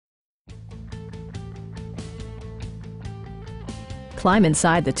climb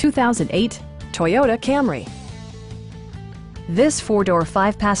inside the 2008 Toyota Camry. This four-door,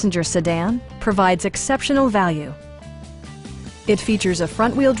 five-passenger sedan provides exceptional value. It features a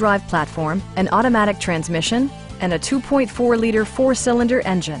front-wheel drive platform, an automatic transmission, and a 2.4-liter four-cylinder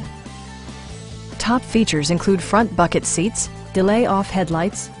engine. Top features include front bucket seats, delay-off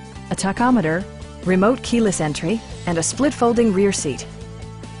headlights, a tachometer, remote keyless entry, and a split-folding rear seat.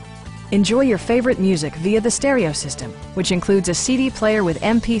 Enjoy your favorite music via the stereo system, which includes a CD player with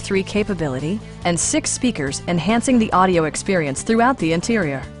MP3 capability and 6 speakers enhancing the audio experience throughout the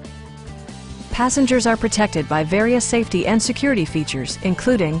interior. Passengers are protected by various safety and security features,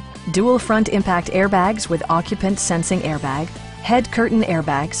 including dual front impact airbags with occupant sensing airbag, head curtain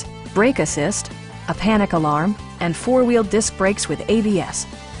airbags, brake assist, a panic alarm, and four-wheel disc brakes with ABS.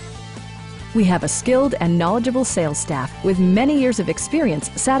 We have a skilled and knowledgeable sales staff with many years of experience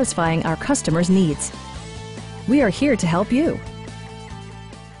satisfying our customers' needs. We are here to help you.